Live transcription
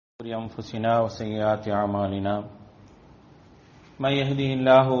أنفسنا وسيئات أعمالنا من يهده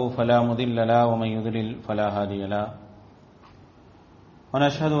الله فلا مضل له ومن يضلل فلا هادي له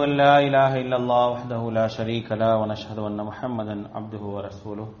ونشهد أن لا إله إلا الله وحده لا شريك له ونشهد أن محمدا عبده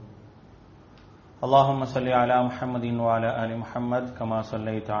ورسوله اللهم صل على محمد وعلى آل محمد كما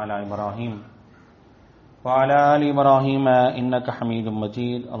صليت على إبراهيم وعلى آل إبراهيم إنك حميد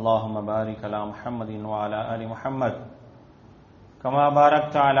مجيد اللهم بارك على محمد وعلى آل محمد كما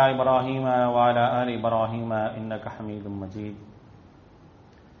باركت على إبراهيم وعلى آل إبراهيم إنك حميد مجيد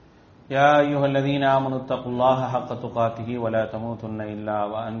يا أيها الذين آمنوا اتقوا الله حق تقاته ولا تموتن إلا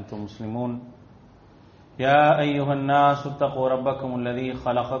وأنتم مسلمون يا أيها الناس اتقوا ربكم الذي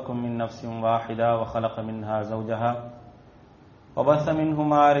خلقكم من نفس واحدة وخلق منها زوجها وبث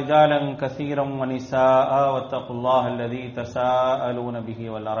منهما رجالا كثيرا ونساء واتقوا الله الذي تساءلون به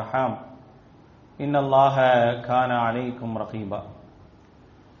والأرحام إن الله كان عليكم رقيبا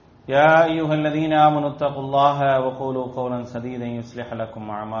يا أيها الذين آمنوا اتقوا الله وقولوا قولا سديدا يصلح لكم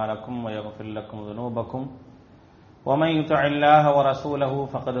أعمالكم ويغفر لكم ذنوبكم ومن يطع الله ورسوله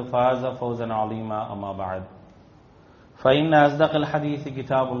فقد فاز فوزا عظيما أما بعد فإن أصدق الحديث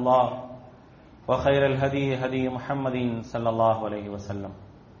كتاب الله وخير الهدي هدي محمد صلى الله عليه وسلم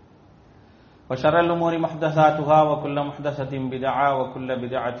وشر الأمور محدثاتها وكل محدثة بدعة وكل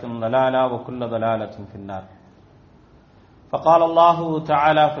بدعة ضلالة وكل ضلالة في النار فقال الله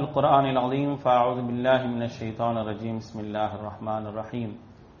تعالى في القرآن العظيم فأعوذ بالله من الشيطان الرجيم بسم الله الرحمن الرحيم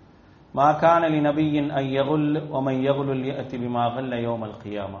ما كان لنبي أن يغل ومن يغل يأتي بما غل يوم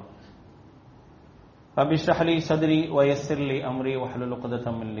القيامة رب اشرح لي صدري ويسر لي أمري واحلل عقدة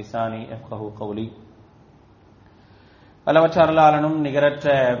من لساني يفقهوا قولي அளவற்ற அருளாளனும் நிகரற்ற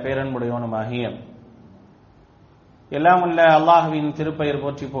பேரன்புடையவனுமாகிய எல்லாம் உள்ள அல்லாஹ்வின் திருப்பெயர்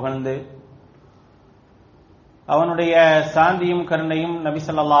போற்றி புகழ்ந்து அவனுடைய சாந்தியும் கருணையும் நபி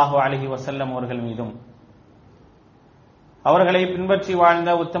ஸல்லல்லாஹு அலைஹி வஸல்லம் அவர்கள் மீதும் அவர்களை பின்பற்றி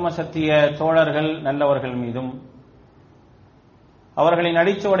வாழ்ந்த உத்தம சத்திய தோழர்கள் நல்லவர்கள் மீதும் அவர்களின்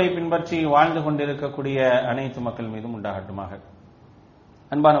அடிச்சுவடை பின்பற்றி வாழ்ந்து கொண்டிருக்கக்கூடிய அனைத்து மக்கள் மீதும் உண்டாகட்டுமாக.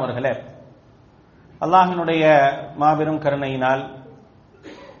 அன்பானவர்களே, அல்லாஹ்வினுடைய மாபெரும் கருணையினால்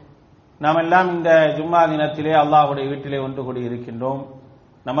நாம் எல்லாம் இந்த ஜும்மா தினத்திலே அல்லாஹ்வுடைய வீட்டிலே ஒன்று கூடி இருக்கின்றோம்.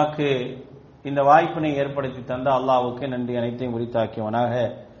 நமக்கு இந்த வாய்ப்பினை ஏற்படுத்தி தந்த அல்லாஹ்வுக்கு நன்றி அனைத்தையும் உரித்தாக்கியவனாக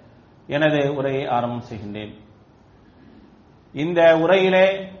எனது உரையை ஆரம்பம் செய்கின்றேன். இந்த உரையிலே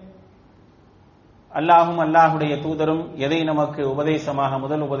அல்லாஹும் அல்லாஹுடைய தூதரும் எதை நமக்கு உபதேசமாக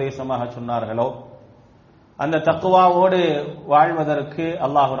முதல் உபதேசமாக சொன்னார்களோ அந்த தக்குவாவோடு வாழ்வதற்கு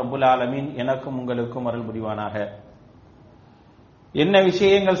அல்லாஹ் ரப்புல் ஆலமீன் எனக்கும் உங்களுக்கும் அருள் புரிவானாக. என்ன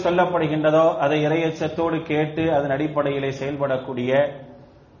விஷயங்கள் சொல்லப்படுகின்றதோ அதை இறையச்சத்தோடு கேட்டு அதன் அடிப்படையிலே செயல்படக்கூடிய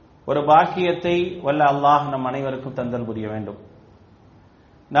ஒரு பாக்கியத்தை வல்ல அல்லாஹ் நம் அனைவருக்கும் தந்தல் புரிய வேண்டும்.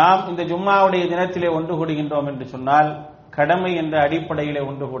 நாம் இந்த ஜும்மாவுடைய தினத்திலே ஒன்று கூடுகின்றோம் என்று சொன்னால் கடமை என்ற அடிப்படையிலே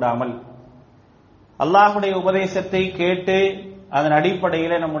ஒன்று கூடாமல் அல்லாஹுடைய உபதேசத்தை கேட்டு அதன்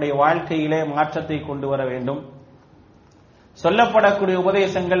அடிப்படையிலே நம்முடைய வாழ்க்கையிலே மாற்றத்தை கொண்டு வர வேண்டும். சொல்லப்படக்கூடிய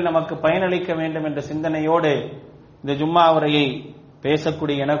உபதேசங்கள் நமக்கு பயனளிக்க வேண்டும் என்ற சிந்தனையோடு இந்த ஜும்மா உரையை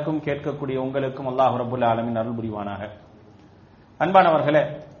பேசக்கூடிய எனக்கும் கேட்கக்கூடிய உங்களுக்கும் அல்லாஹ் ரப்புல் ஆலமீன் அருள் புரிவானாக. அன்பானவர்களே,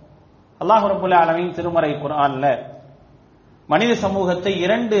 அல்லாஹ் ரப்புல் ஆலமீன் திருமறை குர்ஆன்ல மனித சமூகத்தை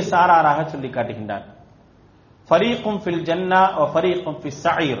இரண்டு சாராராக சொல்லி காட்டுகின்றார். ஃபரீக்கும் ஃபில் ஜன்னா வ ஃபரீக்கும் ஃபிஸ்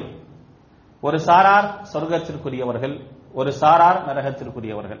ஸஈர். ஒரு சாரார் சொர்க்கத்திற்குரியவர்கள், ஒரு சாரார்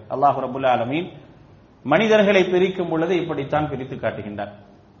நரகத்திற்குரியவர்கள். அல்லாஹ் ரப்புல் ஆலமீன் மனிதர்களை பிரிக்கும் பொழுது இப்படித்தான் பிரித்து காட்டுகின்றார்.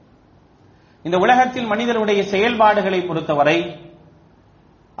 இந்த உலகத்தில் மனிதருடைய செயல்பாடுகளை பொறுத்தவரை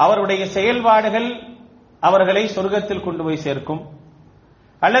அவருடைய செயல்பாடுகள் அவர்களை சொர்க்கத்தில் கொண்டு போய் சேர்க்கும்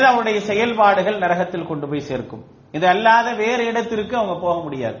அல்லது அவருடைய செயல்பாடுகள் நரகத்தில் கொண்டு போய் சேர்க்கும். இது அல்லாத வேறு இடத்திற்கு அவங்க போக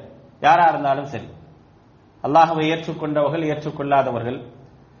முடியாது. யாரா இருந்தாலும் சரி, அல்லாஹ்வை ஏற்றுக்கொண்டவர்கள் ஏற்றுக்கொள்ளாதவர்கள்,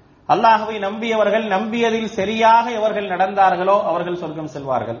 அல்லாஹ்வை நம்பியவர்கள் நம்பியதில் சரியாக எவர்கள் நடந்தார்களோ அவர்கள் சொர்க்கம்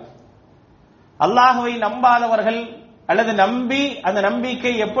செல்வார்கள். அல்லாஹ்வை நம்பாதவர்கள் அல்லது நம்பி அந்த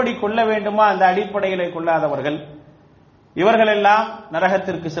நம்பிக்கை எப்படி கொள்ள வேண்டுமோ அந்த அடிப்படையிலே கொள்ளாதவர்கள் இவர்கள் எல்லாம்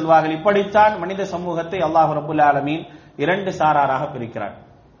நரகத்திற்கு செல்வார்கள். இப்படித்தான் மனித சமூகத்தை அல்லாஹ் ரப்புல் ஆலமீன் இரண்டு சாராராக பிரிக்கிறார்.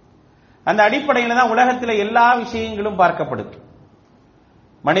 அந்த அடிப்படையில் தான் உலகத்தில் எல்லா விஷயங்களும் பார்க்கப்படுது.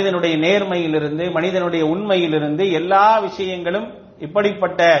 மனிதனுடைய நேர்மையிலிருந்து மனிதனுடைய உண்மையிலிருந்து எல்லா விஷயங்களும்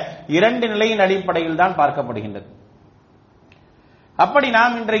இப்படிப்பட்ட இரண்டு நிலையின் அடிப்படையில் தான் பார்க்கப்படுகின்றது. அப்படி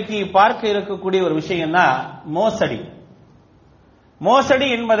நாம் இன்றைக்கு பார்க்க இருக்கக்கூடிய ஒரு விஷயம் தான் மோசடி. மோசடி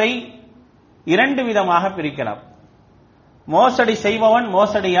என்பதை இரண்டு விதமாக பிரிக்கலாம். மோசடி செய்பவன்,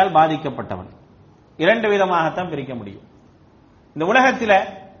 மோசடியால் பாதிக்கப்பட்டவன், இரண்டு விதமாகத்தான் பிரிக்க முடியும். இந்த உலகத்தில்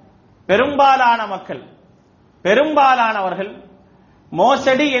பெரும்பாலான மக்கள், பெரும்பாலானவர்கள்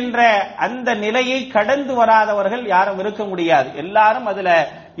மோசடி என்ற அந்த நிலையை கடந்து வராதவர்கள் யாரும் இருக்க முடியாது. எல்லாரும் அதுல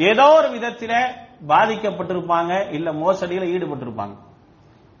ஏதோ ஒரு விதத்தில பாதிக்கப்பட்டிருப்பாங்க, இல்ல மோசடியில ஈடுபட்டிருப்பாங்க.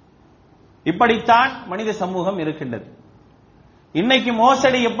 இப்படித்தான் மனித சமூகம் இருக்கின்றது. இன்னைக்கு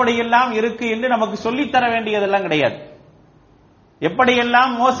மோசடி எப்படியெல்லாம் இருக்கு என்று நமக்கு சொல்லித்தர வேண்டியதெல்லாம் கிடையாது.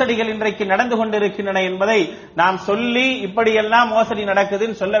 எப்படியெல்லாம் மோசடிகள் இன்றைக்கு நடந்து கொண்டிருக்கின்றன என்பதை நாம் சொல்லி இப்படியெல்லாம் மோசடி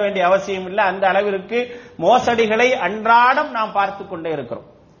நடக்குதுன்னு சொல்ல வேண்டிய அவசியம் இல்லை. அந்த அளவிற்கு மோசடிகளை அன்றாடம் நாம் பார்த்து கொண்டே இருக்கிறோம்.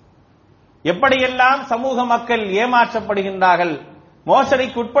 எப்படியெல்லாம் சமூக மக்கள் ஏமாற்றப்படுகின்றார்கள்,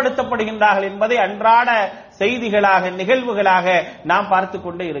 மோசடிக்கு உட்படுத்தப்படுகின்றார்கள் என்பதை அன்றாட செய்திகளாக, நிகழ்வுகளாக நாம் பார்த்து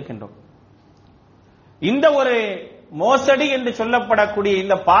கொண்டே இருக்கின்றோம். இந்த ஒரு மோசடி என்று சொல்லப்படக்கூடிய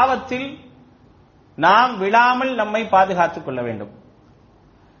இந்த பாவத்தில் நாம் விழாமல் நம்மை பாதுகாத்துக் கொள்ள வேண்டும்.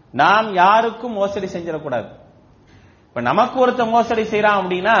 நாம் யாருக்கும் மோசடி செஞ்சிடக்கூடாது. இப்ப நமக்கு ஒருத்த மோசடி செய்யறான்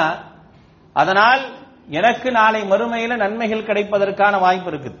அப்படின்னா அதனால் எனக்கு நாளை மறுமையில நன்மைகள் கிடைப்பதற்கான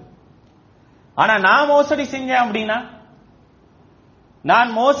வாய்ப்பு இருக்குது. ஆனா நான் மோசடி செஞ்சேன் அப்படின்னா, நான்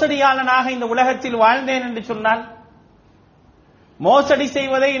மோசடியாளனாக இந்த உலகத்தில் வாழ்ந்தேன் என்று சொன்னால், மோசடி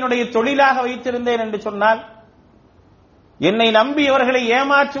செய்வதை என்னுடைய தொழிலாக வைத்திருந்தேன் என்று சொன்னால், என்னை நம்பியவர்களை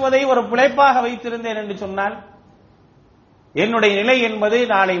ஏமாற்றுவதை ஒரு பிழைப்பாக வைத்திருந்தேன் என்று சொன்னால், என்னுடைய நிலை என்பது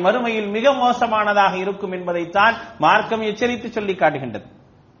நாளை மறுமையில் மிக மோசமானதாக இருக்கும் என்பதைத்தான் மார்க்கம் எச்சரித்து சொல்லி காட்டுகின்றது.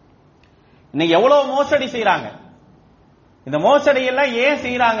 இன்னைக்கு எவ்வளவு மோசடி செய்யறாங்க. இந்த மோசடி எல்லாம் ஏன்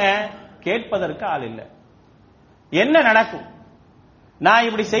செய்யறாங்க? கேட்பதற்கு ஆள் இல்லை. என்ன நடக்கும், நான்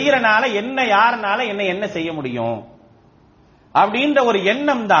இப்படி செய்யறனால என்ன, யாருனால என்ன செய்ய முடியும் அப்படின்ற ஒரு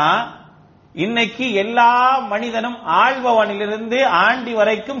எண்ணம் தான் இன்னைக்கு எல்லா மனிதனும் ஆள்பவனிலிருந்து ஆண்டி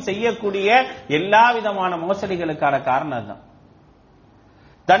வரைக்கும் செய்யக்கூடிய எல்லா விதமான மோசடிகளுக்கான காரணம் தான்.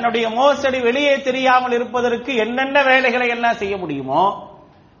 தன்னுடைய மோசடி வெளியே தெரியாமல் இருப்பதற்கு என்னென்ன வேலைகளை எல்லாம் செய்ய முடியுமோ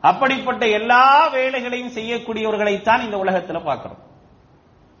அப்படிப்பட்ட எல்லா வேலைகளையும் செய்யக்கூடியவர்களைத்தான் இந்த உலகத்தில் பார்க்கிறோம்.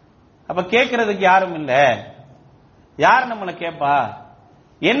 அப்ப கேட்கறதுக்கு யாரும் இல்ல. யார் நம்மளை கேட்பா?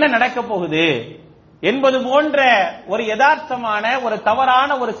 என்ன நடக்க போகுது என்பது போன்ற ஒரு யதார்த்தமான ஒரு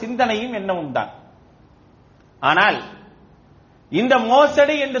தவறான ஒரு சிந்தனையும் எண்ணமும் தான். ஆனால் இந்த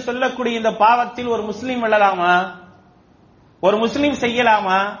மோசடி என்று சொல்லக்கூடிய இந்த பாவத்தில் ஒரு முஸ்லீம் விழலாமா? ஒரு முஸ்லீம்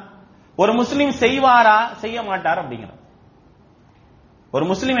செய்யலாமா? ஒரு முஸ்லீம் செய்வாரா? செய்ய மாட்டார் அப்படிங்கிற ஒரு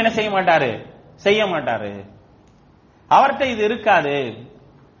முஸ்லீம் என்ன செய்ய மாட்டாரு? செய்ய மாட்டாரு. அவர்கிட்ட இது இருக்காது.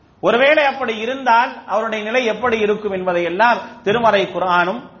 ஒருவேளை அப்படி இருந்தால் அவருடைய நிலை எப்படி இருக்கும் என்பதை எல்லாம் திருமறை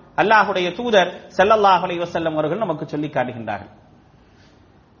குர்ஆனும் அல்லாஹுடைய தூதர் ஸல்லல்லாஹு அலைஹி வஸல்லம் அவர்கள் நமக்கு சொல்லி காட்டுகின்றார்கள்.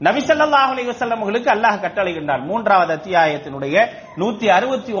 நபி ஸல்லல்லாஹு அலைஹி வஸல்லம் அவர்களுக்கு அல்லாஹ் கட்டளையிட்டார். 3வது அத்தியாயத்தினுடைய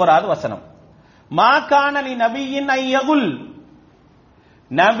 161வது வசனம், மா கான லி நபியின் ஐயகுல்,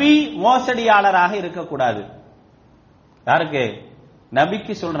 நபி மோசடியாளராக இருக்கக்கூடாது. யாருக்கு?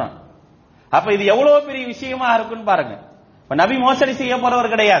 நபிக்கு சொல்றான். அப்ப இது எவ்வளவு பெரிய விஷயமா இருக்குன்னு பாருங்க. இப்ப நபி மோசடி செய்ய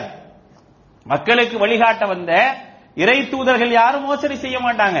போறவர் கிடையாது. மக்களுக்கு வழிகாட்ட வந்த இறை தூதர்கள் யாரும் மோசடி செய்ய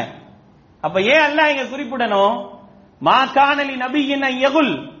மாட்டாங்க. அப்ப ஏன் அல்லாஹ் இங்க குறிப்பிடணும்? மா கான லி நபியின்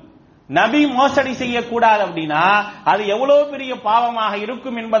ஐயகுல், நபி மோசடி செய்யக்கூடாது அப்படின்னா அது எவ்வளவு பெரிய பாவமாக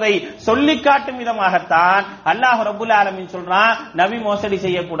இருக்கும் என்பதை சொல்லி காட்டும் விதமாகத்தான் அல்லாஹ் ரப்புல் ஆலமீன் சொல்றான், நபி மோசடி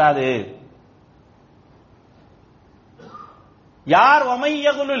செய்யக்கூடாது. யார்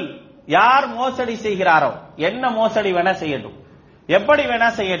ஒமையகுலுல், யார் மோசடி செய்கிறாரோ, என்ன மோசடி வேணா செய்யட்டும், எப்படி வேணா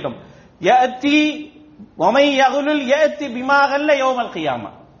செய்யட்டும், யஅதி ஒமையகுலுல் யஅதி பிமா கல்ல யௌமல்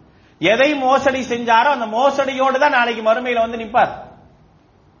கியாமா, எதை மோசடி செஞ்சாரோ அந்த மோசடியோடு தான் நாளைக்கு மறுமையில வந்து நிப்பார்.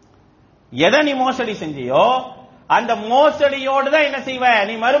 எதை நீ மோசடி செஞ்சியோ அந்த மோசடியோடு தான் என்ன செய்வ,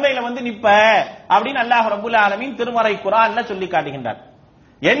 நீ மறுமையில வந்து நிப்ப அப்படின்னு அல்லாஹ் ரப்புல் ஆலமீன் திருமறை குர்ஆன்ல சொல்லி காட்டுகின்றார்.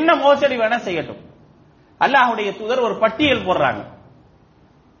 என்ன மோசடி வேணா செய்யட்டும். அல்லாஹ்வுடைய தூதர் ஒரு பட்டியல் போடுறாங்க.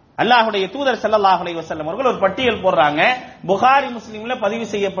 அல்லாஹ்வுடைய தூதர் ஸல்லல்லாஹு அலைஹி வஸல்லம் அவர்கள் ஒரு பட்டியல் போடுறாங்க. புகாரி முஸ்லிம்ல பதிவு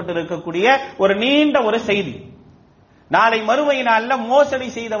செய்யப்பட்டிருக்கக்கூடிய ஒரு நீண்ட ஒரு செய்தி. நாளை மறுமை நாள்ல மோசடி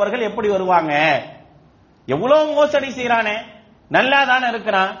செய்தவர்கள் எப்படி வருவாங்க, எவ்வளவு மோசடி செய்யறானே, நல்லா தானே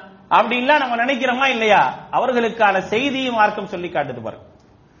இருக்கிறான் அப்படின்லாம் நம்ம நினைக்கிறோமா இல்லையா? அவர்களுக்கான செய்தியும் மார்க்கம் சொல்லி காட்டுது பாருங்க.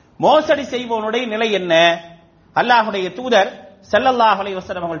 மோசடி செய்பவனுடைய நிலை என்ன? அல்லாஹ்வுடைய தூதர் ஸல்லல்லாஹு அலைஹி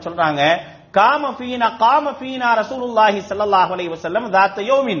வஸல்லம் அவர்கள் சொல்றாங்க, காம ஃபீனா ரசூலுல்லாஹி ஸல்லல்லாஹு அலைஹி வஸல்லம் ذات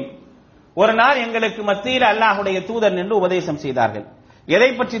யௌமின், ஒரு நாள் எங்களுக்கு மத்தியில் அல்லாஹ்வுடைய தூதர் நின்று உபதேசம் செய்தார்கள். எதை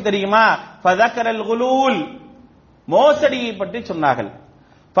பற்றி தெரியுமா? ஃபதக்கரல் குலூல், மோசடியை பற்றி சொன்னார்கள்.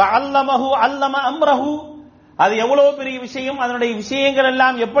 ஃபஅல்லமஹு அல்லம அம்ரஹு, அது எவ்வளவு பெரிய விஷயம், அதனுடைய விஷயங்கள்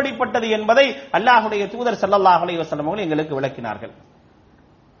எல்லாம் எப்படிப்பட்டது என்பதை அல்லாஹ்வுடைய தூதர் ஸல்லல்லாஹு அலைஹி வஸல்லம் அவர்கள் எங்களுக்கு விளக்கினார்கள்.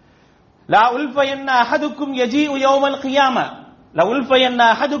 லா உல்ஃபயன்ன அஹதுக்கும் யஜீஉ யௌமல் கியாமா, லா உல்ஃபயன்ன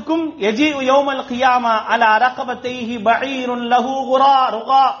அஹதுக்கும் யஜீஉ யௌமல் கியாமா அலா ரகபத்தைஹி பஈருன் லஹு குரா,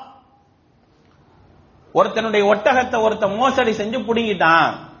 ஒருத்தனுடைய ஒட்டகத்தை ஒருத்தன் மோசடி செஞ்சு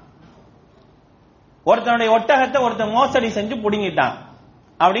புடுங்கிட்டான். ஒருத்தனுடைய ஒட்டகத்தை ஒருத்தன் மோசடி செஞ்சு புடுங்கிட்டான்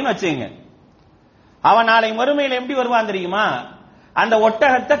அப்படின்னு வச்சுங்க. அவன் நாளை மறுமையில் எப்படி வருவான் தெரியுமா? அந்த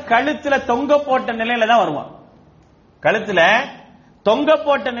ஒட்டகத்தை கழுத்துல தொங்க போட்ட நிலையில தான் வருவான். கழுத்துல தொங்க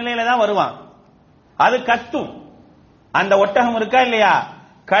போட்ட நிலையில தான் வருவான். அது கத்தும். அந்த ஒட்டகம் இருக்கா இல்லையா,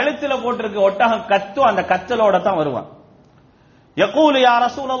 கழுத்துல போட்டிருக்க ஒட்டகம் கத்தும். அந்த கத்தலோட தான் வருவான். யகூலு யா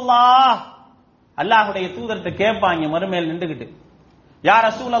ரசூலல்லாஹ், அல்லாஹ்வுடைய தூதர்கிட்ட கேட்பாங்க மறுமையில் நின்றுகிட்டு, யா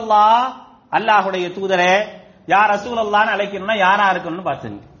ரசூலல்லாஹ், அல்லாஹ்வுடைய தூதரே, யா ரசூலல்லாஹ்னு அழைக்கணும்னா யாரா இருக்கணும்னு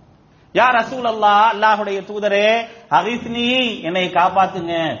பாத்துங்க. யா ரசூலல்லாஹ், அல்லாஹ்வுடைய தூதரே, அகிஸ்னி, என்னை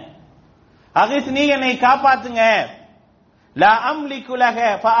காப்பாத்துங்க, அகிஸ்னி, என்னை காப்பாத்துங்க. லா அம்லிகு லக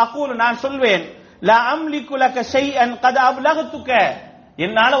ஃபஅகூலு, நான் சொல்வேன், லா அம்லிகு லக ஷைஅன் கத் அப்லக்துக,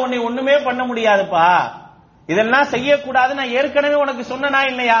 என்னால உன்னை ஒண்ணுமே பண்ண முடியாதுப்பா, இதெல்லாம் செய்யக்கூடாது நான் ஏற்கனவே உனக்கு சொன்னனா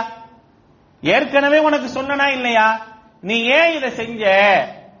இல்லையா, ஏற்கனவே உனக்கு சொன்னனா இல்லையா, நீ ஏன் இதை செஞ்ச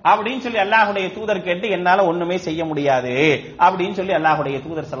அப்படின்னு சொல்லி அல்லாஹ்வுடைய தூதர் கேட்டு, என்னால ஒண்ணுமே செய்ய முடியாது அப்படின்னு சொல்லி அல்லாஹ்வுடைய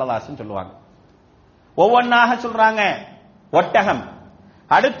தூதர் ஸல்லல்லாஹு அலைஹி வஸல்லம் சொல்லுவாங்க. ஒவ்வொன்னாக சொல்றாங்க. ஒட்டகம்,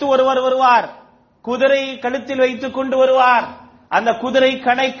 அடுத்து ஒருவர் வருவார், குதிரை கழுத்தில் வைத்துக் கொண்டு வருவார், அந்த குதிரை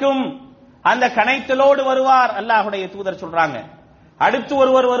கணைக்கும், அந்த கணைத்தலோடு வருவார், அல்லாஹ்வுடைய தூதர் சொல்றாங்க. அடுத்து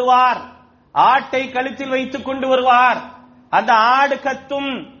ஒருவர் வருவார், ஆட்டை கழுத்தில் வைத்துக் கொண்டு வருவார், அந்த ஆடு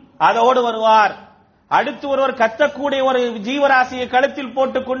கத்தும், அதோடு வருவார். அடுத்து ஒருவர் கத்தக்கூடிய ஒரு ஜீவராசியை கழுத்தில்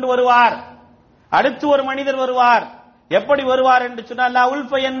போட்டு கொண்டு வருவார். அடுத்து ஒரு மனிதர் வருவார். எப்படி வருவார் என்று சொன்னால், லா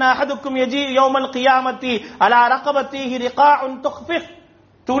உல்ஃப யன்ன அஹதுக்கும் யஜி யௌமல் கியாமத்தி அலா ரகபத்திஹி ரிகாஉன் துக்ஃபிக்,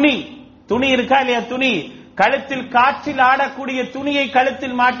 துணி, துணி இருக்கா இல்லையா, துணி, கழுத்தில் காற்றில் ஆடக்கூடிய துணியை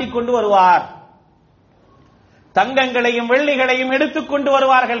கழுத்தில் மாட்டிக் கொண்டு வருவார். தங்கங்களையும் வெள்ளிகளையும் எடுத்துக்கொண்டு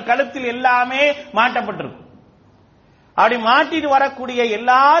வருவார்கள், கழுத்தில் எல்லாமே மாட்டப்பட்டிருக்கும். அப்படி மாட்டிட்டு வரக்கூடிய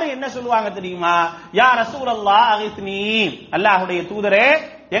எல்லாரும் என்ன சொல்லுவாங்க தெரியுமா? யா ரசூலல்லாஹ் அகிஸ்னி, அல்லாஹ்வுடைய தூதரே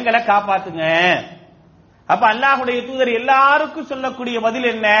எங்களை காப்பாத்துங்க. அப்ப அல்லாஹ்வுடைய தூதர் எல்லாருக்கும் சொல்லக்கூடிய பதில்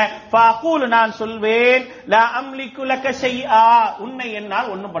என்ன? ஃபஅகூலு, நான் சொல்வேன், லா அம்லிகு லக ஷைஆ, உன்னை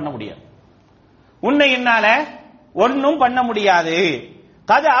என்னால் ஒண்ணும் பண்ண முடியாது, உன்னை என்னால ஒண்ணும் பண்ண முடியாது.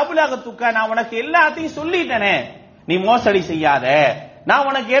 கத அபுலகத்துக்க, நான் உனக்கு எல்லாத்தையும் சொல்லிட்டேனே, நீ மோசடி செய்யாத, நான்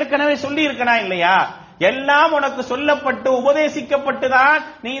உனக்கு ஏற்கனவே சொல்லி இருக்கனா இல்லையா, எல்லாம் உனக்கு சொல்லப்பட்டு உபதேசிக்கப்பட்டுதான்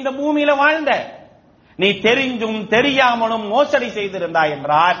நீ இந்த பூமியில வாழ்ந்த. நீ தெரிந்தும் தெரியாமலும் மோசடி செய்திருந்தாய்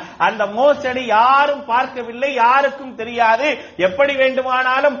என்றால் அந்த மோசடி யாரும் பார்க்கவில்லை, யாருக்கும் தெரியாது. எப்படி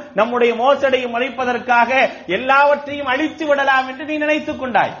வேண்டுமானாலும் நம்முடைய மோசடியை மறைப்பதற்காக எல்லாவற்றையும் அழித்து விடலாம் என்று நீ நினைத்துக்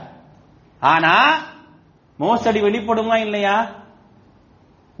கொண்டாய். ஆனா மோசடி வெளிப்படுமா இல்லையா?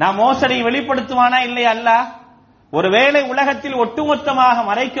 நான் மோசடியை வெளிப்படுத்துவானா இல்லையா? அல்லாஹ் ஒருவேளை உலகத்தில் ஒட்டுமொத்தமாக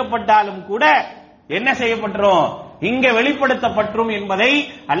மறைக்கப்பட்டாலும் கூட என்ன செய்யப்பட்டுரும், இங்க வெளிப்படுத்தப்பட்டுரும் என்பதை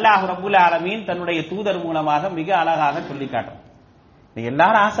அல்லாஹ் ரப்பல் ஆலமீன் தன்னுடைய தூதர் மூலமாக மிக அழகாக சொல்லி காட்டும். நீ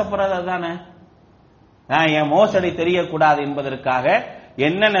எல்லாரும் ஆசைப்படுறது தானே, என் மோசடி தெரியக்கூடாது என்பதற்காக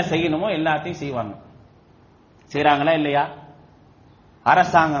என்னென்ன செய்யணுமோ எல்லாத்தையும் செய்வாங்க. செய்யறாங்களா இல்லையா?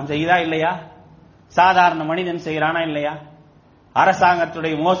 அரசாங்கம் செய்யுதா இல்லையா? சாதாரண மனிதன் செய்யறானா இல்லையா?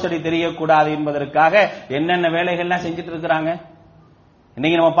 அரசாங்கத்துடைய மோசடி தெரியக்கூடாது என்பதற்காக என்னென்ன வேலைகள்லாம் செஞ்சுட்டு இருக்கிறாங்க.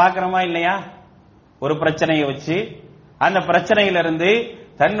 இன்னைக்கு நம்ம பார்க்கிறோமா இல்லையா? ஒரு பிரச்சனையை வச்சு அந்த பிரச்சனையிலிருந்து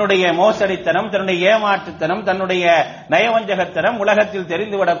தன்னுடைய மோசடித்தனம், தன்னுடைய ஏமாற்றுத்தனம், தன்னுடைய நயவஞ்சகத்தனம் உலகத்தில்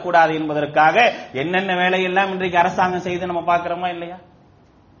தெரிந்துவிடக் கூடாது என்பதற்காக என்னென்ன வேலையெல்லாம் இன்றைக்கு அரசாங்கம் செய்து நம்ம பார்க்கிறோமா இல்லையா?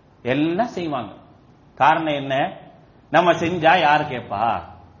 எல்லாம் செய்வாங்க. காரணம் என்ன? நம்ம செஞ்சா யார் கேட்பா,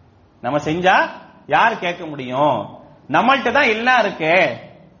 நம்ம செஞ்சா யார் கேட்க முடியும், நம்மள்ட்ட தான் எல்லாம் இருக்கு,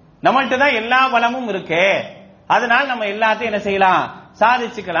 நம்மள்ட்ட தான் எல்லா பலமும் இருக்கு, அதனால நம்ம எல்லாத்தையும் என்ன செய்யலாம்,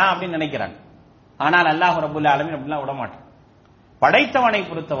 சாதிச்சுக்கலாம் அப்படின்னு நினைக்கிறாங்க. ஆனால் அல்லாஹ் ரப்பல் ஆலமீன் அப்படிலாம் விட மாட்டான். படைத்தவனை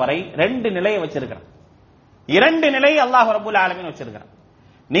பொறுத்தவரை ரெண்டு நிலையை வச்சிருக்கிறான், இரண்டு நிலை அல்லாஹ் ரப்பல் ஆலமீன் வச்சிருக்கிறான்.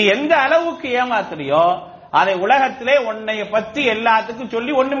 நீ எந்த அளவுக்கு ஏமாத்துறியோ அதை உலகத்திலே உன்னைய பத்தி எல்லாத்துக்கும்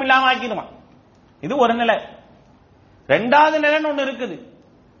சொல்லி ஒண்ணும் இல்லாம ஆக்கிடுவான். இது ஒரு நிலை. ரெண்டாவது நிலைன்னு ஒண்ணு இருக்குது,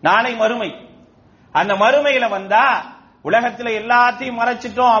 நாளை மறுமை. அந்த மறுமையில வந்தா உலகத்துல எல்லாத்தையும்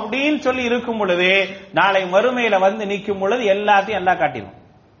மறைச்சிட்டோம் அப்படின்னு சொல்லி இருக்கும் பொழுது நாளை மறுமையில வந்து நிற்கும் பொழுது எல்லாத்தையும் அல்லாஹ் காட்டிடுவான்.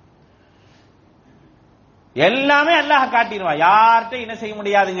 எல்லாமே அல்லாஹ் காட்டிடுவான். யார்கிட்ட என்ன செய்ய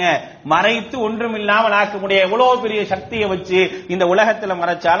முடியாதுங்க, மறைத்து ஒன்றும் இல்லாமல் ஆக்க முடியாது. எவ்வளவு பெரிய சக்தியை வச்சு இந்த உலகத்துல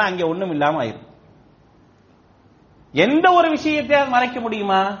மறைச்சாலும் அங்கே ஒண்ணும் இல்லாம ஆயிரும். எந்த ஒரு விஷயத்தை மறைக்க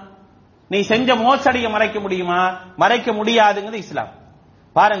முடியுமா? நீ செஞ்ச மோசடியை மறைக்க முடியுமா? மறைக்க முடியாதுங்கிறது இஸ்லாம்.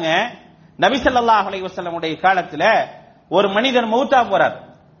 பாருங்க, நபி ஸல்லல்லாஹு அலைஹி வஸல்லம் உடைய காலத்துல ஒரு மனிதர் மௌத்தா போறார்.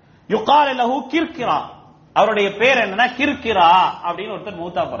 யுகால் லஹு கிர்கிரா, அவருடைய பேர் என்னன்னா கிர்கிரா அப்படின்னு ஒருத்தர்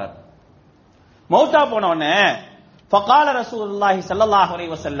மௌத்தா போறார். மௌத்தா போனவனே ஃபகால ரசூலுல்லாஹி ஸல்லல்லாஹு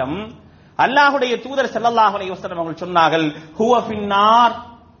அலைஹி வஸல்லம், அல்லாஹ்வுடைய தூதர் ஸல்லல்லாஹு அலைஹி வஸல்லம் அவர்கள் சொன்னார்கள், ஹுவ ஃபின்னார்,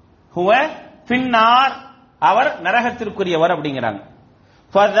 ஹுவ ஃபின்னார், அவர் நரகத்திற்குரியவர் அப்படிங்கிறாங்க.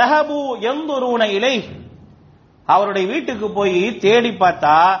 ஃபதஹபு யன்துரூன இலைஹ், அவருடைய வீட்டுக்கு போய் தேடி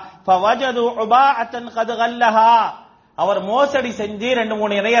பார்த்தா ஃபவஜது உபாஅத்தன் கத் கல்லஹா, அவர் மோசடி செஞ்சு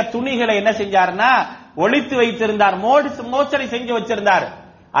 2-3 நிறைய துணிகளை என்ன செஞ்சார்னா ஒளித்து வைத்திருந்தார், மோசடி செஞ்சு வச்சிருந்தார்.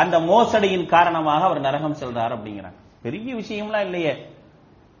 அந்த மோசடியின் காரணமாக அவர் நரகம் செல்றார் அப்படிங்கிறாங்க. பெரிய விஷயம்லாம் இல்லையே,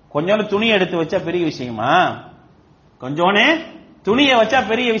 கொஞ்சோண்டு துணி எடுத்து வச்சா பெரிய விஷயமா? கொஞ்சோன்னு துணியை வச்சா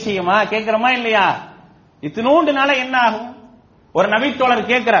பெரிய விஷயமா? கேட்கிறோமா இல்லையா? இத்தினூண்டுனால என்ன ஆகும்? ஒரு நபித்தோழர்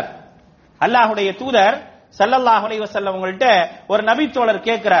கேட்கிறார், அல்லாஹ்வுடைய தூதர் ஸல்லல்லாஹு அலைஹி வஸல்லம் உங்கள்ட்ட ஒரு நபித்தோழர்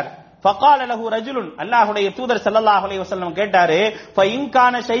கேட்கிறார். ஃபகால லஹு ரஜுலுன், அல்லாஹ்வுடைய தூதர் ஸல்லல்லாஹு அலைஹி வஸல்லம் கேட்டாரு, ஃபஇன்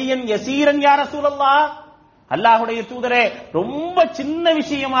கான ஷையன் யஸீரன் யா ரசூலல்லாஹ், அல்லாஹ்வுடைய தூதரே ரொம்ப சின்ன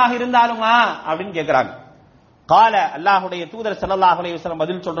விஷயமாக இருந்தாலுமா அப்படின்னு கேட்கிறாங்க. கால, அல்லாஹ்வுடைய தூதர் ஸல்லல்லாஹு அலைஹி வஸல்லம்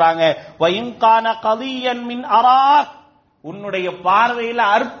பதில் சொல்றாங்க, வஇன் கான கலியன் மின் அராக், உன்னுடைய பார்வையில்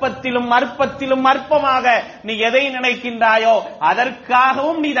அற்பத்திலும் அற்பத்திலும் அற்பமாக நீ எதை நினைக்கின்றாயோ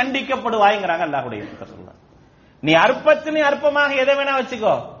அதற்காகவும் நீ தண்டிக்கப்படுவாய்ங்கிறாங்க அல்லாஹ்வுடைய தூதர் சொல்றாங்க. நீ அற்பத்திலும் அற்பமாக எதை வேணா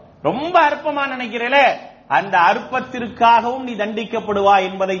வச்சுக்கோ, ரொம்ப அற்பமா நினைக்கிறே அந்த அற்பத்திற்காகவும் நீ தண்டிக்கப்படுவாய்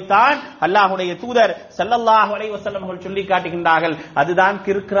என்பதைத்தான் அல்லாஹ்வுடைய தூதர் ஸல்லல்லாஹு அலைஹி வஸல்லம் அவர்கள் சொல்லி காட்டுகின்றார்கள். அதுதான்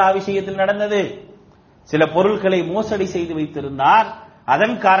கிர்க்ரா விஷயத்தில் நடந்தது. சில பொருட்களை மோசடி செய்து வைத்திருந்தார்,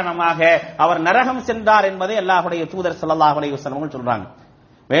 அதன் காரணமாக அவர் நரகம் சென்றார் என்பதை அல்லாஹ்வுடைய தூதர் ஸல்லல்லாஹு அலைஹி வஸல்லம் அவர்கள் சொல்றாங்க.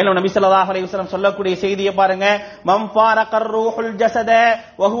 மேலும் நபி ஸல்லல்லாஹு அலைஹி வஸல்லம் சொல்லக்கூடிய செய்தியை பாருங்க, மம் ஃபாரகர் ரூஹுல் ஜஸத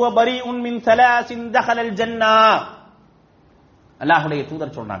வ ஹுவ பரீஉன் மின் ஸலாஸின் தஹலல் ஜன்னah, அல்லாஹ்வுடைய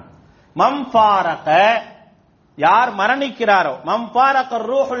தூதர் சொல்றாங்க, மம் ஃபாரக, யார் மரணிக்கிறாரோ, மம் ஃபாரகர்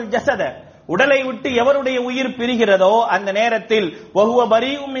ரூஹுல் ஜஸத, உடலை விட்டு எவருடைய உயிர் பிரிகிறதோ அந்த நேரத்தில் வ ஹுவ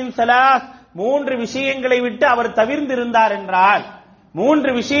பரீஉன் மின் ஸலாஸ், 3 விஷயங்களை விட்டு அவர் தவிர்ந்திருந்தார் என்றால்,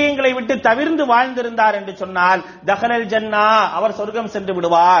 3 விஷயங்களை விட்டு தவிர்ந்து வாழ்ந்திருந்தார் என்று சொன்னால் தஹலல் ஜன்னா, அவர் சொர்க்கம் சென்று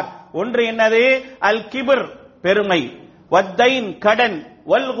விடுவார். ஒன்று என்னது? அல் கிப்ர், பெருமை, வத்தைன், கடன்,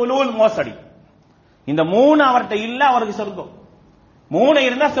 வல் குலூல், மோசடி. இந்த 3 அவர்கிட்ட இல்ல, அவருக்கு சொர்க்கம். 3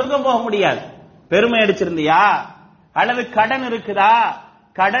 இருந்தா சொர்க்கம் போக முடியாது. பெருமை அடிச்சிருந்தியா அல்லது கடன் இருக்குதா,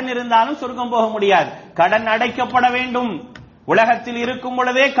 கடன் இருந்தாலும் சொர்க்கம் போக முடியாது. கடன் அடைக்கப்பட வேண்டும், உலகத்தில் இருக்கும்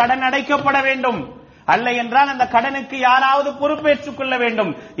பொழுதே கடன் அடைக்கப்பட வேண்டும். அல்ல என்றால் அந்த கடனுக்கு யாராவது பொறுப்பேற்றுக் கொள்ள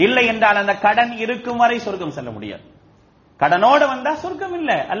வேண்டும். இல்லை என்றால் அந்த கடன் இருக்கும் வரை சொர்க்கம் செல்ல முடியாது. கடனோடு வந்தா சொர்க்கம்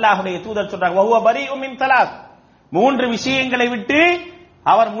இல்ல. அல்லாஹ்வுடைய தூதர் சொல்றாங்க, வஹுவ பரீஉன் மின் ஸலாஸ், 3 விஷயங்களை விட்டு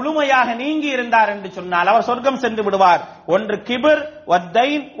அவர் முழுமையாக நீங்கி இருந்தார் என்று சொன்னால் அவர் சொர்க்கம் சென்று விடுவார். ஒன்று கிபர்,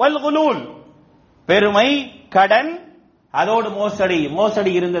 வத்தைன், வல் குலூல், பெருமை, கடன், அதோடு மோசடி.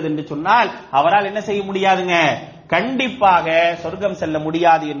 மோசடி இருந்தது என்று சொன்னால் அவரால் என்ன செய்ய முடியாதுங்க, கண்டிப்பாக சொர்க்கம் செல்ல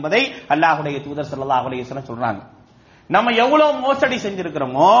முடியாது என்பதை அல்லாஹ்வுடைய தூதர் ஸல்லல்லாஹு அலைஹி வஸல்லம் சொல்றாங்க. நம்ம எவ்வளவு மோசடி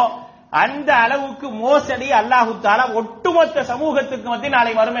செஞ்சிருக்கிறோமோ அந்த அளவுக்கு மோசடி அல்லாஹ் தஆலா ஒட்டுமொத்த சமூகத்துக்கு மத்தியில்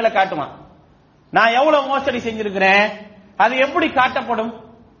நாளை மறுமையில காட்டுவான். நான் எவ்வளவு மோசடி செஞ்சிருக்கிறேன், அது எப்படி காட்டப்படும்?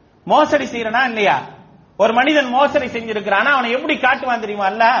 மோசடி செய்யறனா இல்லையா? ஒரு மனிதன் மோசடி செஞ்சிருக்கிறானா அவனை எப்படி காட்டுவான் தெரியுமா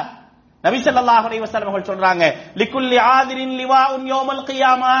அல்லாஹ்? நபி ஸல்லல்லாஹு அலைஹி வஸல்லம் அவர்கள் சொல்றாங்க, லிகுல்லி ஆதிரின் லிவாஉன் யௌமல்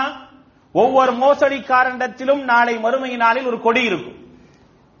கியாமா, ஒவ்வொரு மோசடிக்காரனிடத்திலும் நாளை மறுமை நாளில் ஒரு கொடி இருக்கும்.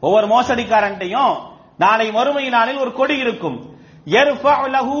 ஒவ்வொரு மோசடிக்காரன்டையும் நாளை மறுமை நாளில் ஒரு கொடி இருக்கும். யர்ஃபஉ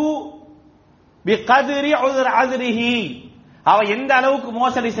லஹு பிகத்ரி அஸ்ரிஹி, அவன் எந்த அளவுக்கு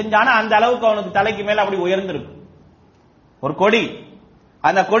மோசடி செஞ்சானோ அந்த அளவுக்கு அவனுக்கு தலைக்கு மேல அப்படி உயர்ந்திருக்கும் ஒரு கொடி.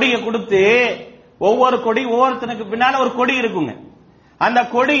 அந்த கொடியை கொடுத்து ஒவ்வொரு கொடி ஒவ்வொருத்தனுக்கு பின்னால ஒரு கொடி இருக்குங்க. அந்த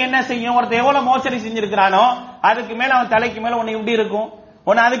கொடி என்ன செய்யும், ஒருத்தர் எவ்வளவு மோசடி செஞ்சிருக்கிறானோ அதுக்கு மேல அவன் தலைக்கு மேல உன்னை இப்படி இருக்கும்,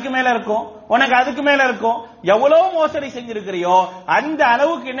 உன்னை அதுக்கு மேல இருக்கும், உனக்கு அதுக்கு மேல இருக்கும். எவ்வளவு மோசடி செஞ்சிருக்கிறியோ அந்த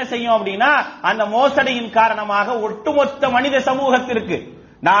அளவுக்கு என்ன செய்யும் அப்படின்னா அந்த மோசடியின் காரணமாக ஒட்டுமொத்த மனித சமூகத்திற்கு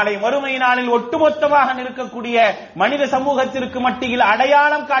நாளை மறுமை நாளில் ஒட்டுமொத்தமாக நிற்கக்கூடிய மனித சமூகத்திற்கு மத்தியில்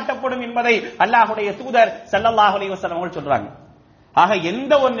அடையாளம் காட்டப்படும் என்பதை அல்லாஹ்வுடைய தூதர் ஸல்லல்லாஹு அலைஹி வஸல்லம் அவர்கள் சொல்றாங்க. ஆக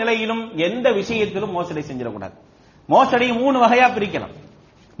எந்த ஒரு நிலையிலும் எந்த விஷயத்திலும் மோசடி செஞ்சிடக்கூடாது. மோசடி 3 வகையா பிரிக்கலாம்.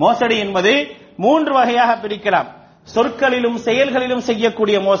 மோசடி என்பது 3 வகையாக பிரிக்கலாம். சொற்களிலும் செயல்களிலும்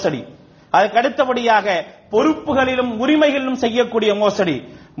செய்யக்கூடிய மோசடி, அதுக்கு அடுத்தபடியாக பொறுப்புகளிலும் உரிமைகளிலும் செய்யக்கூடிய மோசடி,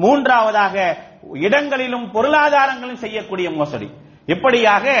 மூன்றாவதாக இடங்களிலும் பொருளாதாரங்களிலும் செய்யக்கூடிய மோசடி.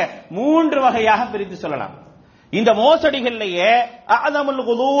 இப்படியாக 3 வகையாக பிரித்து சொல்லலாம். இந்த மோசடிகளிலேயே அஅதமுல்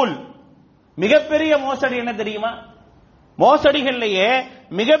குலூல், மிகப்பெரிய மோசடி என்ன தெரியுமா? மோசடிகளிலேயே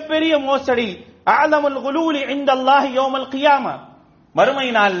மிகப்பெரிய மோசடி அஅதமுல் குலூல் இன்தல்லாஹி யௌமல் கியாமா, மறுமை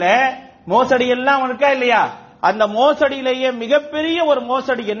நாள்ல மோசடி எல்லாம் இருக்கா இல்லையா? அந்த மோசடியிலேயே மிகப்பெரிய ஒரு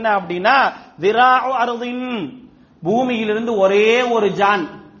மோசடி என்ன அப்படின்னா திராஉ அர்தின், பூமியிலிருந்து ஒரே ஒரு ஜான்,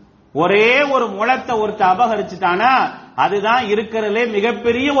 ஒரே ஒரு முளத்தை ஒருத்த அபகரிச்சுட்டானா அதுதான் இருக்கிறதுலே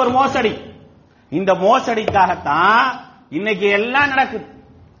மிகப்பெரிய ஒரு மோசடி. இந்த மோசடிக்காகத்தான் இன்னைக்கு எல்லாம் நடக்குது.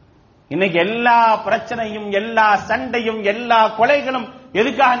 இன்னைக்கு எல்லா பிரச்சனையும், எல்லா சண்டையும், எல்லா கொலைகளும்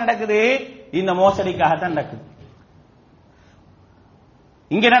எதுக்காக நடக்குது? இந்த மோசடிக்காகத்தான் நடக்குது.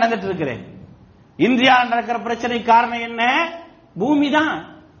 இங்க நடந்துட்டு இருக்கிறேன். இந்தியா நடக்கிற பிரச்சனை காரணம் என்ன? பூமி தான்.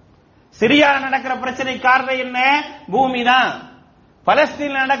 சிரியா நடக்கிற பிரச்சனை காரணம் என்ன? பூமி தான்.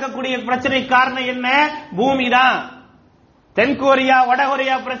 பலஸ்தீன்ல நடக்கக்கூடிய பிரச்சனை காரணம் என்ன? பூமி தான். தென்கொரியா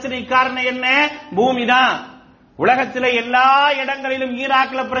வடகொரியா பிரச்சனை காரணம் என்ன? பூமி தான். உலகத்தில் எல்லா இடங்களிலும்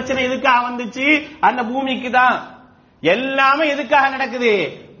ஈராக்ல பிரச்சனை எதுக்காக வந்துச்சு? அந்த பூமிக்கு தான். எல்லாமே எதுக்காக நடக்குது?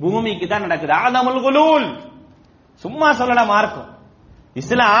 பூமிக்கு தான் நடக்குது. ஆதமுல் குலூல். சும்மா சொல்லல மார்க்கம்.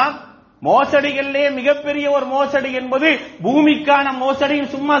 இஸ்லாம் மோசடிகளிலே மிகப்பெரிய ஒரு மோசடி என்பது பூமிக்கான மோசடி.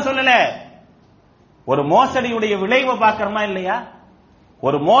 சும்மா சொல்லல. ஒரு மோசடியுடைய விளைவை பார்க்கிறோமா இல்லையா?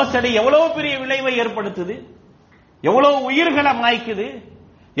 ஒரு மோசடி எவ்வளவு பெரிய விளைவை ஏற்படுத்துது, எவ்வளவு உயிர்களை மாய்க்குது,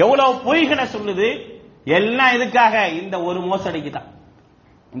 எவ்வளவு பொய்களை சொல்லுது. எல்லாம் எதுக்காக? இந்த ஒரு மோசடிக்கு தான்.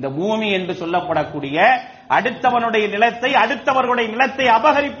 இந்த பூமி என்று சொல்லப்படக்கூடிய அடுத்தவனுடைய நிலத்தை, அடுத்தவர்களுடைய நிலத்தை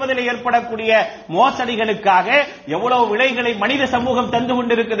அபகரிப்பதில் ஏற்படக்கூடிய மோசடிகளுக்காக எவ்வளவு விளைகளை மனித சமூகம் தந்து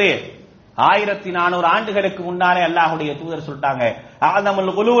கொண்டிருக்குது. 1400 ஆண்டுகளுக்கு முன்னாலே அல்லாஹ்வுடைய தூதர் சொல்லிட்டாங்க,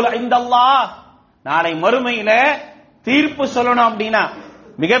 ஆதமுல் குலூல் இந்தல்லாஹ். நாளை மறுமையில தீர்ப்பு சொல்லணும் அப்படின்னா,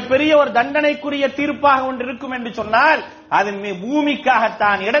 மிகப்பெரிய ஒரு தண்டனைக்குரிய தீர்ப்பாக ஒன்று இருக்கும் என்று சொன்னால் அது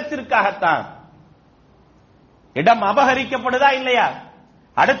பூமிக்காகத்தான், இடத்திற்காகத்தான். இடம் அபகரிக்கப்படுதா இல்லையா?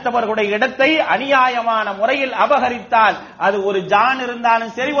 அடுத்தவர்களுடைய இடத்தை அநியாயமான முறையில் அபகரித்தால் அது ஒரு ஜான்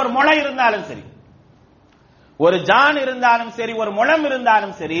இருந்தாலும் சரி, ஒரு முளை இருந்தாலும் சரி, ஒரு ஜான் இருந்தாலும் சரி, ஒரு முளம்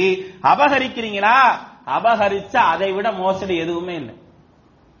இருந்தாலும் சரி, அபகரிக்கிறீங்களா? அபகரிச்ச அதை விட மோசடி எதுவுமே இல்லை.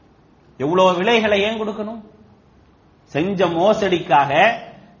 எவ்வளவு விலைகளை ஏன் கொடுக்கணும்? செஞ்ச மோசடிக்காக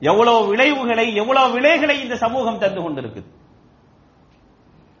எவ்வளவு விளைவுகளை, எவ்வளவு விலைகளை இந்த சமூகம் தந்து கொண்டிருக்குது.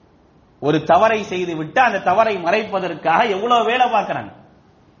 ஒரு தவறை செய்து விட்டு அந்த தவறை மறைப்பதற்காக எவ்வளவு வேலை பார்க்கிறாங்க.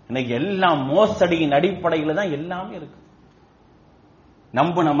 இன்னைக்கு எல்லாம் மோசடியின் அடிப்படையில் தான் எல்லாமே இருக்கு.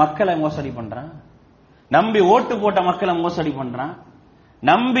 நம்பின மக்களை மோசடி பண்றான், நம்பி ஓட்டு போட்ட மக்களை மோசடி பண்றான்,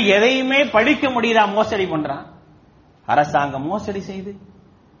 நம்பி எதையுமே படிக்க முடியாத மோசடி பண்றான். அரசாங்கம் மோசடி செய்து,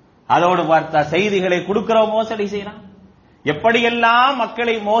 அதோடு பார்த்தா செய்திகளை கொடுக்கிற மோசடி செய்யறான். எப்படியெல்லாம்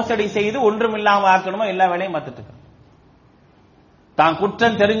மக்களை மோசடி செய்து ஒன்றுமில்லாம ஆக்கணுமோ எல்லா வேலையும் பார்த்துட்டு இருக்காங்க. தான்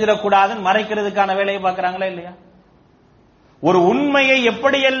குற்றம் தெரிஞ்சிடக்கூடாதுன்னு மறைக்கிறதுக்கான வேலையை பார்க்கிறாங்களா இல்லையா? ஒரு உண்மையை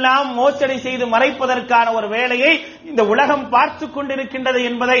எப்படியெல்லாம் மோசடி செய்து மறைப்பதற்கான ஒரு வேலையை இந்த உலகம் பார்த்து கொண்டிருக்கின்றது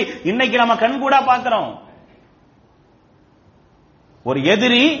என்பதை இன்னைக்கு நம்ம கண்கூடா பார்க்கிறோம். ஒரு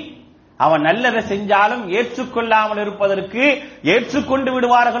எதிரி அவன் நல்லதை செஞ்சாலும் ஏற்றுக்கொள்ளாமல் இருப்பதற்கு, ஏற்றுக்கொண்டு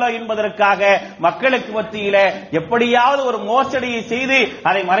விடுவார்களோ என்பதற்காக மக்களுக்கு மத்தியில எப்படியாவது ஒரு மோசடியை செய்து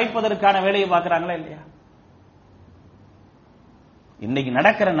அதை மறைப்பதற்கான வேலையை பார்க்கிறாங்களா இல்லையா? இன்னைக்கு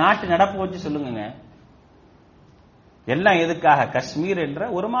நடக்கிற நாட்டு நடப்பு வச்சு சொல்லுங்க. எல்லாம் எதுக்காக? காஷ்மீர் என்ற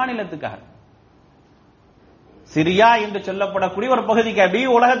ஒரு மாநிலத்துக்காக, சிரியா என்று சொல்லப்படக்கூடிய ஒரு பகுதிக்கு. அப்படி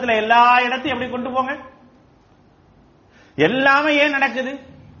உலகத்தில் எல்லா இடத்தையும் எப்படி கொண்டு போங்க? எல்லாமே ஏன் நடக்குது?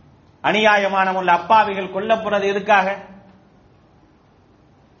 அநியாயமான உள்ள அப்பாவிகள் கொல்லப்படுறது எதுக்காக?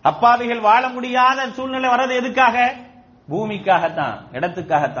 அப்பாவிகள் வாழ முடியாத சூழ்நிலை வர்றது எதுக்காக? பூமிக்காகத்தான்,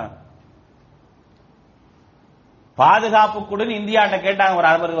 இடத்துக்காகத்தான். பாதுகாப்பு கொடுன்னு இந்தியாட்ட கேட்டாங்க ஒரு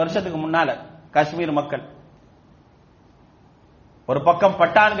 60 வருஷத்துக்கு முன்னால காஷ்மீர் மக்கள். ஒரு பக்கம்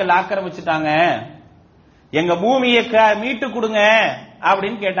பட்டான்கள் ஆக்கிரமிச்சுட்டாங்க, எங்க பூமியை மீட்டு கொடுங்க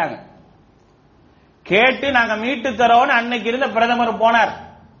அப்படின்னு கேட்டாங்க. கேட்டு நாங்க மீட்டு தரோம்னு அன்னைக்கு இருந்த பிரதமர் போனார்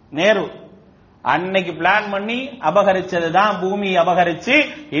நேரு. அன்னைக்கு பிளான் பண்ணி அபகரிச்சதுதான் பூமியை அபகரிச்சு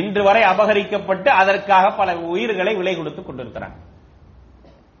இன்று வரை அபகரிக்கப்பட்டு அதற்காக பல உயிர்களை விலை கொடுத்து கொண்டிருக்கிறாங்க.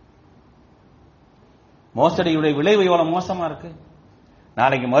 மோசடியுடைய விளைவு எவ்வளவு மோசமா இருக்கு.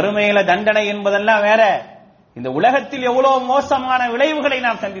 நாளைக்கு மறுமையில தண்டனை என்பதெல்லாம் வேற. இந்த உலகத்தில் எவ்வளவு மோசமான விளைவுகளை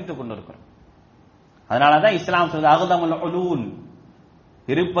நாம் சந்தித்துக் கொண்டிருக்கிறோம். அதனாலதான் இஸ்லாம் சொல்றது அகுதமுல் உலூல்,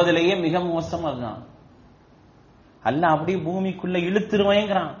 இருப்பதிலேயே மிக மோசம் அதுதான். அல்லாஹ் அப்படியே பூமிக்குள்ள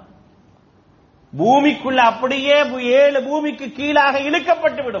இழுத்துருவேங்கிறான். பூமிக்குள்ள அப்படியே 7 பூமிக்கு கீழாக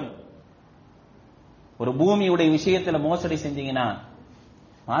இழுக்கப்பட்டு விடும். ஒரு பூமியுடைய விஷயத்துல மோசடி செஞ்சீங்கன்னா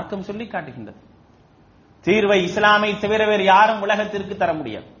மார்க்கம் சொல்லி காட்டுகின்றது. தீர்வை இஸ்லாமை தவிர வேறு யாரும் உலகத்திற்கு தர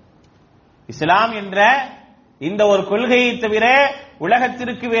முடியாது. இஸ்லாம் என்ற இந்த ஒரு கொள்கையை தவிர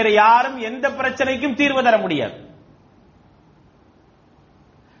உலகத்திற்கு வேறு யாரும் எந்த பிரச்சனைக்கும் தீர்வு தர முடியாது.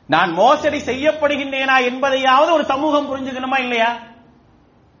 நான் மோசடி செய்யப்படுகின்றேனா என்பதையாவது ஒரு சமூகம் புரிஞ்சுக்கணுமா இல்லையா?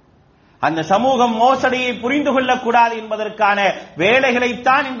 அந்த சமூகம் மோசடியை புரிந்து கொள்ளக்கூடாது என்பதற்கான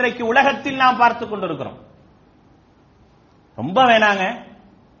வேலைகளைத்தான் இன்றைக்கு உலகத்தில் நாம் பார்த்துக் கொண்டிருக்கிறோம். ரொம்ப வேணாங்க,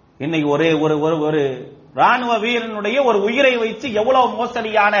 இன்னைக்கு ஒரே ஒரு ராணுவ வீரனுடைய ஒரு உயிரை வைத்து எவ்வளவு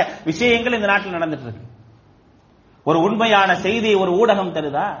மோசடியான விஷயங்கள் இந்த நாட்டில் நடந்துட்டு இருக்கு. ஒரு உண்மையான செய்தியை ஒரு ஊடகம்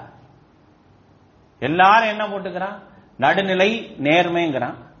தருதா? எல்லாரும் என்ன போட்டுக்கிறான்? நடுநிலை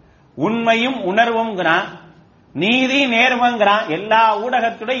நேர்மைங்கிறான், உண்மையும் உணர்வுங்கிறான், நீதி நேர்மைங்கிறான். எல்லா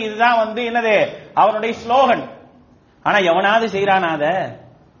ஊடகத்துடைய இதுதான் என்னது அவருடைய ஸ்லோகன். ஆனா எவனாவது செய்யறானா? அத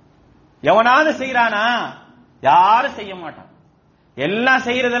எவனாவது செய்யறானா? யாரும் செய்ய மாட்டான். எல்லாம்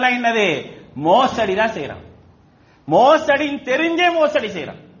செய்யறதெல்லாம் என்னது? மோசடி தான் செய்யறான். மோசடி தெரிஞ்சே மோசடி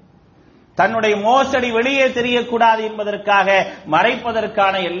செய்யறான். தன்னுடைய மோசடி வெளியே தெரியக்கூடாது என்பதற்காக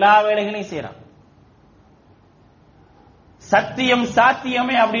மறைப்பதற்கான எல்லா வேலைகளையும் செய்யறான். சத்தியம்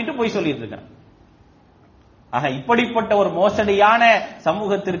சாத்தியமே அப்படின்ட்டு போய் சொல்லிட்டு இருக்கான். ஆக இப்படிப்பட்ட ஒரு மோசடியான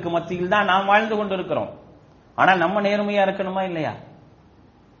சமூகத்திற்கு மத்தியில் தான் நாம் வாழ்ந்து கொண்டிருக்கிறோம். ஆனால் நம்ம நேர்மையா இருக்கணுமா இல்லையா?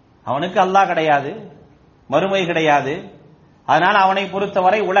 அவனுக்கு அல்லாஹ் கிடையாது, மறுமை கிடையாது. அதனால அவனை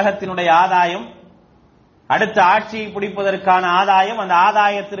பொறுத்தவரை உலகத்தினுடைய ஆதாயம், அடுத்த ஆட்சியை பிடிப்பதற்கான ஆதாயம், அந்த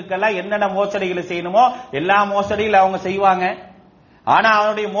ஆதாயத்திற்கெல்லாம் என்னென்ன மோசடிகளை செய்யணுமோ எல்லா மோசடிகள் அவங்க செய்வாங்க. ஆனா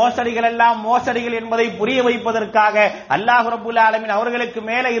அவனுடைய மோசடிகள் எல்லாம் மோசடிகள் என்பதை புரிய வைப்பதற்காக அல்லாஹ் ரப்பல் ஆலமீன் அவர்களுக்கு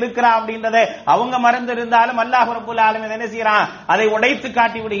மேல இருக்கிறான் அப்படின்றதை அவங்க மறந்திருந்தாலும் அல்லாஹ் ரப்பல் ஆலமீன் என்ன செய்யறான்? அதை உடைத்து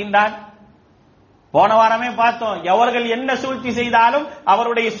காட்டி விடுகின்றான். போன வாரமே பார்த்தோம், எவர்கள் என்ன சூழ்ச்சி செய்தாலும்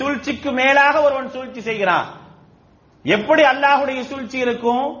அவருடைய சூழ்ச்சிக்கு மேலாக ஒருவன் சூழ்ச்சி செய்கிறான். எப்படி அல்லாஹுடைய சூழ்ச்சி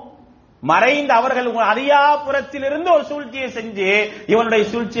இருக்கும்? மறைந்து அவர்கள் அறியாபுரத்திலிருந்து ஒரு சூழ்ச்சியை செஞ்சு இவனுடைய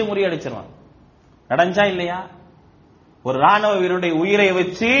சூழ்ச்சியை முறியடிச்சிருவான். நடந்தா இல்லையா? ஒரு ராணுவ வீரனுடைய உயிரை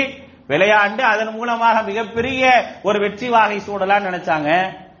வச்சு விளையாண்டு அதன் மூலமாக மிகப்பெரிய ஒரு வெற்றி வாகை சூடலாம் நினைச்சாங்க.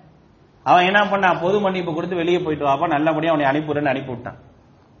 அவன் என்ன பண்ணான்? பொது மன்னிப்பு கொடுத்து வெளியே போயிட்டு வாப்பா, நல்லபடியா அவனை அனுப்பிவிடுன்னு அனுப்பி விட்டான்.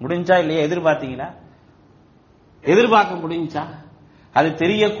 முடிஞ்சா இல்லையா? எதிர்பார்த்தீங்களா? எதிர்பார்க்க முடிஞ்சா? அது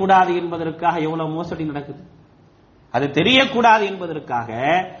தெரியக்கூடாது என்பதற்காக எவ்வளவு மோசடி நடக்குது. அது தெரியக்கூடாது என்பதற்காக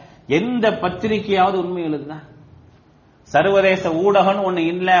எந்த பத்திரிகையாவது உண்மை எழுதுதா? சர்வதேச ஊடகம் ஒண்ணு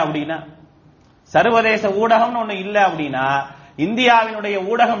இல்லை அப்படின்னா, சர்வதேச ஊடகம் ஒண்ணு இல்லை அப்படின்னா இந்தியாவினுடைய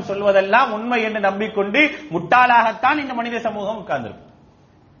ஊடகம் சொல்வதெல்லாம் உண்மை என்று நம்பிக்கொண்டு முட்டாளாகத்தான் இந்த மனித சமூகம் உட்கார்ந்திருக்கும்.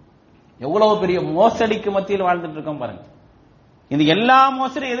 எவ்வளவு பெரிய மோசடிக்கு மத்தியில் வாழ்ந்துட்டு இருக்கோம் பாருங்க. இந்த எல்லா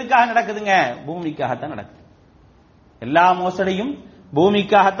மோசடியும் எதுக்காக நடக்குதுங்க? பூமிக்காகத்தான் நடக்குது. எல்லா மோசடியும்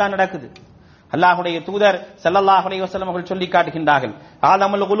பூமிக்காகத்தான் நடக்குது. அல்லாஹ்வுடைய தூதர் ஸல்லல்லாஹு அலைஹி வஸல்லம் அவர்கள் சொல்லி காட்டுகின்றார்கள்,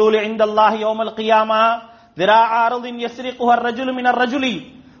 ஆலமுல் குலூல் இன்தல்லாஹி யௌமல் கியாமா திராஅ அர்தின் யஸ்ரிகுஹு அர்-ரஜுலு மினர் ரஜுலி.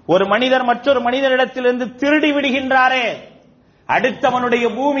 ஒரு மனிதர் மற்றொரு மனிதரிடத்திலிருந்து திருடி விடுகின்றாரே, அடுத்தவனுடைய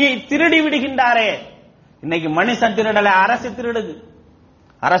பூமியை திருடி விடுகின்றாரே. இன்னைக்கு மனுஷன் திருடல, அரசு திருடுது,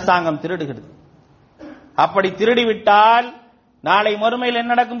 அரசாங்கம் திருடுகிறது. அப்படி திருடி விட்டால் நாளை மறுமையில்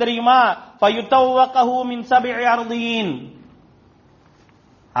என்ன நடக்கும் தெரியுமா? ஃபயுதவ்வகஹு மின் சபிஇ அர்தீன்.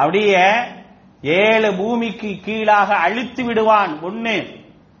 அப்படியே 7 பூமிக்கு கீழாக அழித்து விடுவான். ஒண்ணு.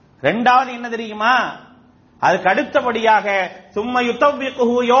 இரண்டாவது என்ன தெரியுமா? அதுக்கு அடுத்தபடியாக சும்ம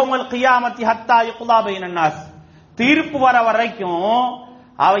யுதவ்விகுஹு யௌமல் கியாமத்தி ஹத்தா யுக்லா பைனன் நாஸ். தீர்ப்பு வர வரைக்கும்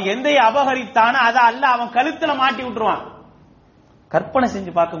அவன் எதை அபகரித்தானோ அதை அல்ல அவன் கழுத்துல மாட்டி விட்டுருவான். கற்பனை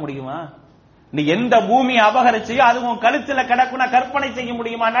செஞ்சு பார்க்க முடியுமா? நீ எந்த பூமி அபகரிச்சையோ அது உன் கழுத்துல கிடக்குனா கற்பனை செய்ய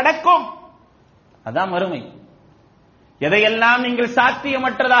முடியுமா? நடக்கும். அதான் மறுமை. எதையெல்லாம் நீங்கள்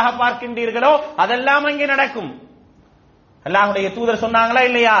சாத்தியமற்றதாக பார்க்கின்றீர்களோ அதெல்லாம் அங்கே நடக்கும். அல்லாஹ்வுடைய தூதர் சொன்னாங்களா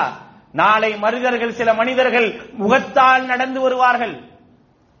இல்லையா? நாளை மனிதர்கள், சில மனிதர்கள் முகத்தால் நடந்து வருவார்கள்.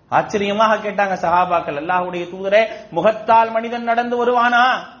 ஆச்சரியமாக கேட்டாங்க சஹாபாக்கள், அல்லாஹ்வுடைய தூதரே, முகத்தால் மனிதன் நடந்து வருவானா?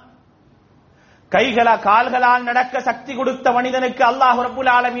 கால்களால் நடக்க சக்தி கொடுத்த மனிதனுக்கு அல்லாஹ்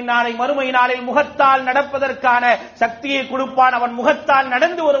ரப்புல் ஆலமீன் நாளை மறுமை நாளில் முகத்தால் நடப்பதற்கான சக்தியை கொடுப்பான். அவன் முகத்தால்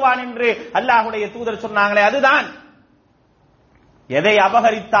நடந்து வருவான் என்று அல்லாஹ்வுடைய தூதர் சொன்னாங்களே, அதுதான். எதை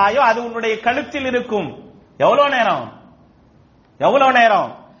அபகரித்தாயோ அது உன்னுடைய கழுத்தில் இருக்கும். எவ்வளவு நேரம்? எவ்வளவு நேரம்?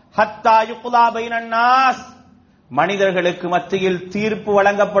 ஹத்தா யுக்லா பைனன் நாஸ். மனிதர்களுக்கு மத்தியில் தீர்ப்பு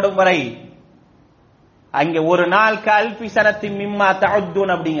வழங்கப்படும் வரை. அங்கே ஒரு நாள் கல்பி சனத்தின் மிம்மா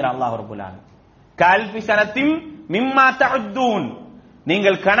தஅத்தூன் அப்படிங்கிறான் அல்லாஹ் ரப்பல் ஆலமீன். கல்பி சனத்தின் மிம்மா தஅத்தூன்.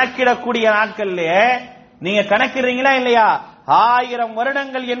 நீங்கள் கணக்கிடக்கூடிய நாட்களிலே நீங்க கணக்கிடுறீங்களா இல்லையா? 1000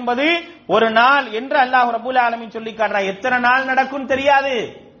 வருடங்கள் என்பது ஒரு நாள் என்று அல்லாஹ் ரப்பல் ஆலமீன் சொல்லி காட்டுறான். எத்தனை நாள் நடக்கும் தெரியாது,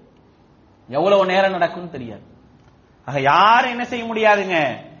 எவ்வளவு நேரம் நடக்கும் தெரியாது. ஆக யாரும் என்ன செய்ய முடியாதுங்க?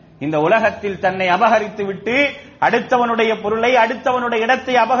 இந்த உலகத்தில் தன்னை அபகரித்து விட்டு அடுத்தவனுடைய பொருளை, அடுத்தவனுடைய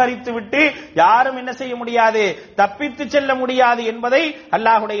இடத்தை அபகரித்து விட்டு யாரும் என்ன செய்ய முடியாது? தப்பித்து செல்ல முடியாது என்பதை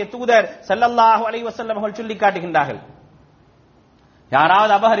அல்லாஹ்வுடைய தூதர் ஸல்லல்லாஹு அலைஹி வஸல்லம் அவர்கள் சொல்லி காட்டுகின்றார்கள்.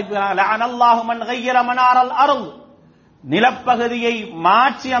 யாராவது அபகரிக்கிறாங்க, லஅனல்லாஹு மன் கய்யர மனாரல் அர்த். நிலப்பகுதியை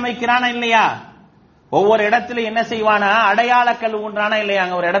மாற்றி அமைக்கிறானா இல்லையா? ஒவ்வொரு இடத்துல என்ன செய்வானா? அடையாள கல் ஊன்றானா இல்லையா?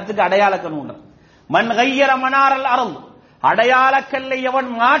 ஒரு இடத்துக்கு அடையாள கல் ஊன்றான். மன் கய்யர மனாரல் அர்த். அடையாளக்கல்லை எவன்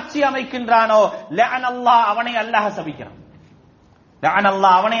மாற்றி அமைக்கின்றானோ லஅனல்லாஹ் அவனை அல்லாஹ் சபிக்கிறான்.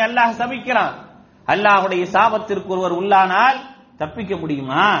 லஅனல்லாஹ் அவனை அல்லாஹ் சபிக்கிறான். அல்லாஹ்வுடைய சாபத்திற்கு ஒருவர் உள்ளானால் தப்பிக்க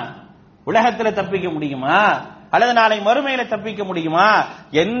முடியுமா? உலகத்தில் தப்பிக்க முடியுமா? அல்லது நாளை மறுமையில தப்பிக்க முடியுமா?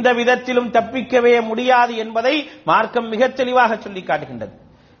 எந்த விதத்திலும் தப்பிக்கவே முடியாது என்பதை மார்க்கம் மிகத் தெளிவாக சொல்லி காட்டுகின்றது.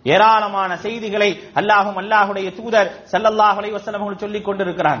 ஏராளமான செய்திகளை அல்லாஹும் அல்லாஹுடைய தூதர் ஸல்லல்லாஹு அலைஹி வஸல்லம் அவர்கள் சொல்லிக்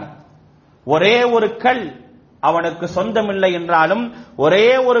கொண்டிருக்கிறாங்க. ஒரே ஒரு கல் அவனுக்கு சொந்தமில்லை என்றாலும் ஒரே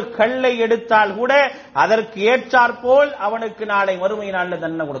ஒரு கல்லை எடுத்தால் கூட அதற்கு ஏற்றாற்போல் அவனுக்கு நாளை மறுமை நாளில்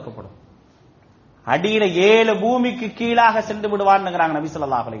தண்டனை கொடுக்கப்படும். அடியில 7 பூமிக்கு கீழாக சென்று விடுவார்ங்கிறாங்க நபி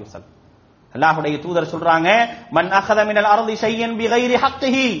ஸல்லல்லாஹு அலைஹி வஸல்லம். அல்லாஹ்வுடைய தூதர் சொல்றாங்க, மன் அகத மினல் அர்தி ஷையன் பிகைரி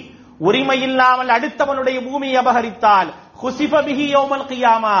ஹக்கிஹி, உரிமை இல்லாமல் அடுத்தவனுடைய பூமியை அபகரித்தால் குஸிஃப பிஹி யௌமல்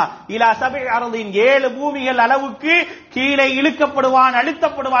கியாமா இலா சப்இ அர்தின், 7 பூமிகள் அளவுக்கு கீழே இழுக்கப்படுவான்,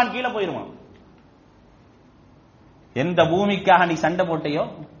 அழுத்தப்படுவான், கீழே போயிடுவான். எந்த பூமிக்காக நீ சண்டை போட்டையோ,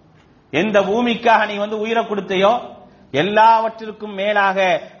 எந்த பூமிக்காக நீ உயிரை கொடுத்தையோ, எல்லாவற்றிற்கும் மேலாக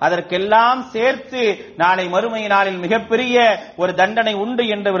அதற்கெல்லாம் சேர்த்து நாளை மறுமை நாளில் மிகப்பெரிய ஒரு தண்டனை உண்டு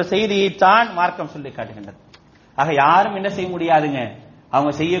என்ற ஒரு செய்தியைத்தான் மார்க்கம் சொல்லி காட்டுகின்றது. ஆக யாரும் என்ன செய்ய முடியாதுங்க,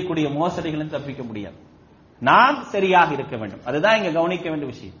 அவங்க செய்யக்கூடிய மோசடிகளும் தப்பிக்க முடியாது. நாம் சரியாக இருக்க வேண்டும். அதுதான் இங்க கவனிக்க வேண்டிய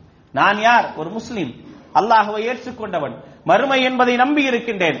விஷயம். நான் யார்? ஒரு முஸ்லிம், அல்லாஹ்வை ஏற்றுக்கொண்டவன், மறுமை என்பதை நம்பி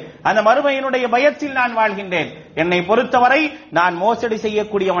இருக்கின்றேன், அந்த மறுமையினுடைய பயத்தில் நான் வாழ்கின்றேன். என்னை பொறுத்தவரை நான் மோசடி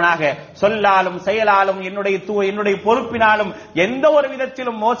செய்யக்கூடியவனாக சொல்லாலும் செயலாலும் என்னுடைய பொறுப்பினாலும் எந்த ஒரு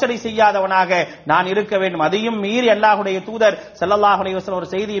விதத்திலும் மோசடி செய்யாதவனாக நான் இருக்க வேண்டும். அதையும் மீறி அல்லாஹ்வுடைய தூதர் ஸல்லல்லாஹு அலைஹி வஸல்லம்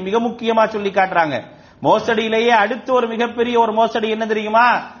ஒரு செய்தியை மிக முக்கியமா சொல்லி காட்டுறாங்க. மோசடியிலேயே அடுத்த ஒரு மிகப்பெரிய ஒரு மோசடி என்ன தெரியுமா?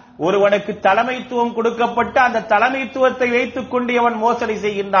 ஒருவனுக்கு தலைமைத்துவம் கொடுக்கப்பட்ட அந்த தலைமைத்துவத்தை வைத்துக் கொண்டு எவன் மோசடி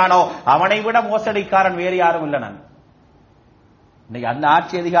செய்கின்றானோ அவனை விட மோசடிக்காரன் வேறு யாரும் இல்லை. நான் இன்னைக்கு அந்த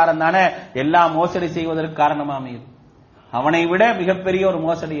ஆட்சி அதிகாரம் தானே எல்லா மோசடி செய்வதற்கு காரணமா அமையுது. அவனை விட மிகப்பெரிய ஒரு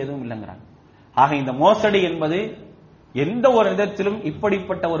மோசடி எதுவும் இல்லைங்கிறான். ஆக இந்த மோசடி என்பது எந்த ஒரு விதத்திலும்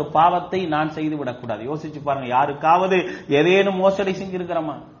இப்படிப்பட்ட ஒரு பாவத்தை நான் செய்து விடக்கூடாது. யோசிச்சு பாருங்க, யாருக்காவது ஏதேனும் மோசடி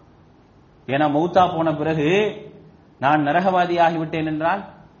செஞ்சிருக்கிறோமா? ஏன்னா மௌத்தா போன பிறகு நான் நரகவாதி ஆகிவிட்டேன் என்றால்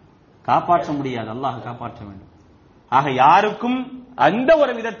காப்பாற்ற முடியாது, அல்லாஹ் காப்பாற்ற வேண்டும். ஆக யாருக்கும் அந்த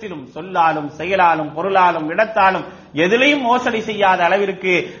ஒரு விதத்திலும் சொல்லாலும் செயலாலும் பொருளாலும் இடத்தாலும் எதிலையும் மோசடி செய்யாத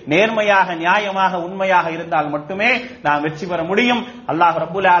அளவிற்கு நேர்மையாக நியாயமாக உண்மையாக இருந்தால் மட்டுமே நாம் வெற்றி பெற முடியும். அல்லாஹ்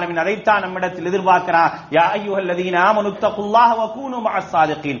ரப்பல் ஆலமீன் அதைத்தான் நம்மிடத்தில் எதிர்பார்க்கிறார். யா அய்யுஹல்லதீன ஆமனு தக்குல்லாஹ வ கூனு மஅஸ்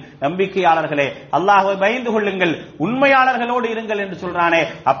ஸாதிகீன், நம்பிக்கையாளர்களே அல்லாஹ்வை பயந்து கொள்ளுங்கள், உண்மையாளர்களோடு இருங்கள் என்று சொல்றானே,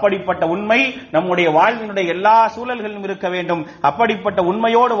 அப்படிப்பட்ட உண்மை நம்முடைய வாழ்வினுடைய எல்லா சூழல்களிலும் இருக்க வேண்டும். அப்படிப்பட்ட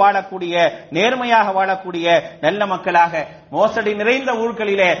உண்மையோடு வாழக்கூடிய, நேர்மையாக வாழக்கூடிய நல்ல மக்களாக, மோசடி நிறைந்த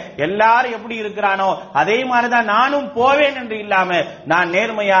ஊர்களிலே எல்லாரும் எப்படி இருக்கிறானோ அதே மாதிரிதான் நானும் போவேன் என்று இல்லாம நான்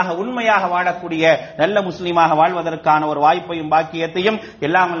நேர்மையாக உண்மையாக வாழக்கூடிய நல்ல முஸ்லீமாக வாழ்வதற்கான ஒரு வாய்ப்பையும் பாக்கியத்தையும்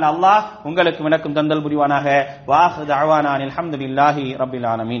எல்லாம் வல்ல அல்லாஹ் உங்களுக்கு எனக்கும் தந்தல் புரிவானாக. வாஹிரு தஅவானா அல்ஹம்துலில்லாஹி ரப்பில்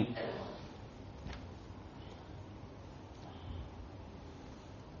ஆலமீன்.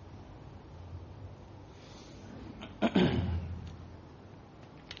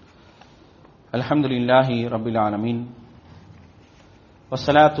 அல்ஹம்துலில்லாஹி ரப்பில் ஆலமீன்.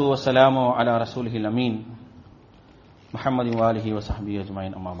 والصلاة والسلام على رسوله الأمين محمد وآله وصحبه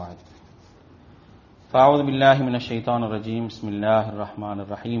أجمعين أما بعد فأعوذ بالله من الشيطان الرجيم بسم الله الرحمن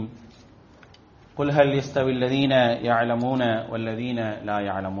الرحيم قل هل يستوي الذين يعلمون والذين لا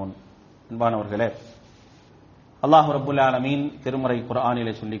يعلمون. அன்பானவர்களே, அல்லாஹ் ரப்புல் ஆலமீன் திருமறை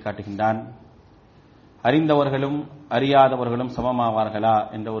குர்ஆனிலே சொல்லி காட்டுகின்றான், அறிந்தவர்களும் அறியாதவர்களும் சமமாவார்களா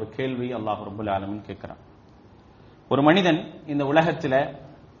என்ற ஒரு கேள்வி அல்லாஹ் ரப்புல் ஆலமீன் கேட்கிறான். ஒரு மனிதன் இந்த உலகத்தில்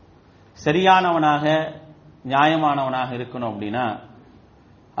சரியானவனாக நியாயமானவனாக இருக்கணும் அப்படின்னா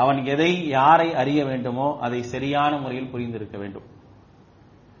அவன் எதை யாரை அறிய வேண்டுமோ அதை சரியான முறையில் புரிந்திருக்க வேண்டும்.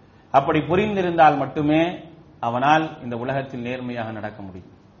 அப்படி புரிந்திருந்தால் மட்டுமே அவனால் இந்த உலகத்தில் நேர்மையாக நடக்க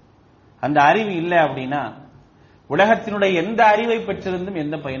முடியும். அந்த அறிவு இல்லை அப்படின்னா உலகத்தினுடைய எந்த அறிவை பெற்றிருந்தும்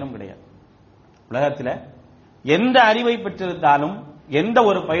எந்த பயனும் கிடையாது. உலகத்தில் எந்த அறிவை பெற்றிருந்தாலும் எந்த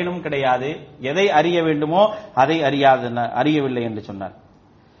ஒரு பயனும் கிடையாது. எதை அறிய வேண்டுமோ அதை அறியவில்லை என்று சொன்னார்.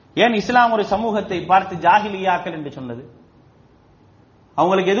 ஏன் இஸ்லாம் ஒரு சமூகத்தை பார்த்து ஜாஹிலியாக்கள் என்று சொன்னது?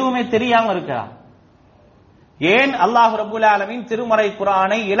 அவங்களுக்கு எதுவுமே தெரியாம இருக்கா? ஏன் அல்லாஹ் ரப்புல் ஆலமீன் திருமறை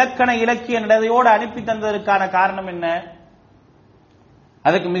குர்ஆனை இலக்கண இலக்கிய நடையோடு அனுப்பி தந்ததற்கான காரணம் என்ன?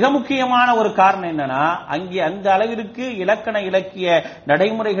 அதுக்கு மிக முக்கியமான ஒரு காரணம் என்னன்னா, அங்கே அந்த அளவிற்கு இலக்கண இலக்கிய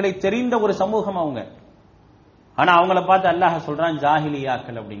நடைமுறைகளை தெரிந்த ஒரு சமூகம் அவங்க. ஆனா அவங்கள பார்த்து அல்லாஹ் சொல்றான்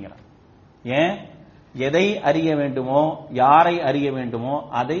ஜாஹிலியாக்கள் அப்படிங்கிறான். ஏன்? எதை அறிய வேண்டுமோ யாரை அறிய வேண்டுமோ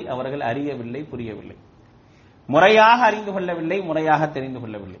அதை அவர்கள் அறியவில்லை, புரியவில்லை, முறையாக அறிந்து கொள்ளவில்லை, முறையாக தெரிந்து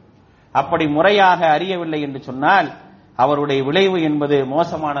கொள்ளவில்லை. அப்படி முறையாக அறியவில்லை என்று சொன்னால் அவருடைய விளைவு என்பது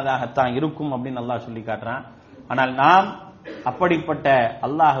மோசமானதாகத்தான் இருக்கும் அப்படின்னு அல்லாஹ் சொல்லி காட்டுறான். ஆனால் நாம் அப்படிப்பட்ட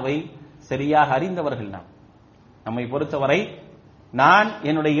அல்லாஹ்வை சரியாக அறிந்தவர்கள். நம்மை பொறுத்தவரை நான்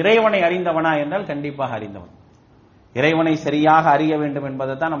என்னுடைய இறைவனை அறிந்தவனா என்றால் கண்டிப்பாக அறிந்தவன். இறைவனை சரியாக அறிய வேண்டும்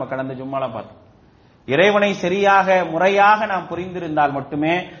என்பதை தான் நம்ம கடந்த ஜும்மால பார்த்தோம். இறைவனை சரியாக முறையாக நாம் புரிந்திருந்தால்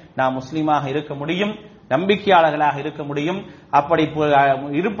மட்டுமே நாம் முஸ்லீமாக இருக்க முடியும், நம்பிக்கையாளர்களாக இருக்க முடியும். அப்படி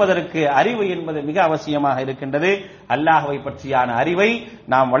இருப்பதற்கு அறிவு என்பது மிக அவசியமாக இருக்கின்றது. அல்லாஹ்வை பற்றியான அறிவை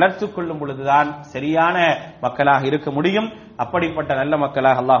நாம் வளர்த்துக் கொள்ளும் பொழுதுதான் சரியான மக்களாக இருக்க முடியும். அப்படிப்பட்ட நல்ல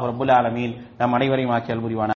மக்களாக அல்லாஹ் ரப்புல் ஆலமீன் நம் அனைவரையும் ஆக்கி அருள் புரிவானாக.